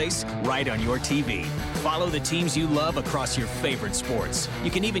one place right on your TV. Follow the teams you love across your favorite sports.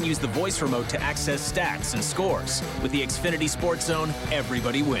 You can even use the voice remote to access stats and scores. With the Xfinity Sports Zone,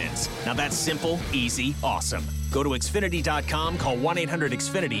 everybody wins. Now that's simple, easy, awesome. Go to Xfinity.com, call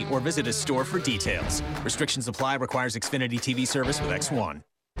 1-800-XFINITY, or visit a store for details. Restrictions apply. Requires Xfinity TV service with X1.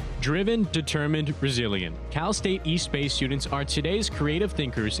 Driven, determined, resilient. Cal State East Bay students are today's creative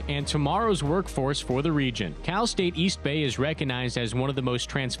thinkers and tomorrow's workforce for the region. Cal State East Bay is recognized as one of the most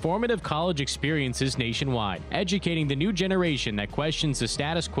transformative college experiences nationwide, educating the new generation that questions the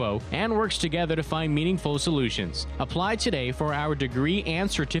status quo and works together to find meaningful solutions. Apply today for our degree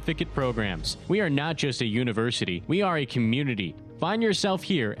and certificate programs. We are not just a university, we are a community. Find yourself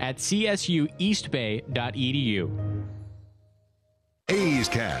here at csueastbay.edu. A's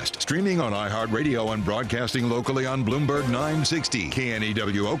Cast, streaming on iHeartRadio and broadcasting locally on Bloomberg 960,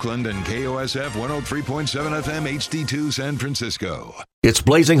 KNEW Oakland, and KOSF 103.7 FM HD2 San Francisco. It's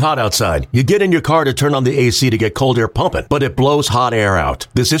blazing hot outside. You get in your car to turn on the AC to get cold air pumping, but it blows hot air out.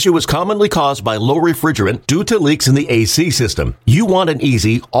 This issue is commonly caused by low refrigerant due to leaks in the AC system. You want an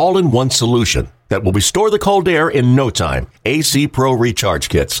easy, all-in-one solution that will restore the cold air in no time. AC Pro Recharge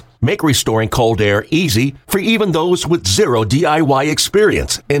Kits. Make restoring cold air easy for even those with zero DIY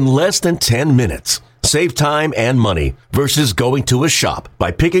experience in less than 10 minutes. Save time and money versus going to a shop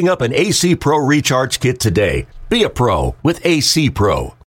by picking up an AC Pro Recharge Kit today. Be a pro with AC Pro.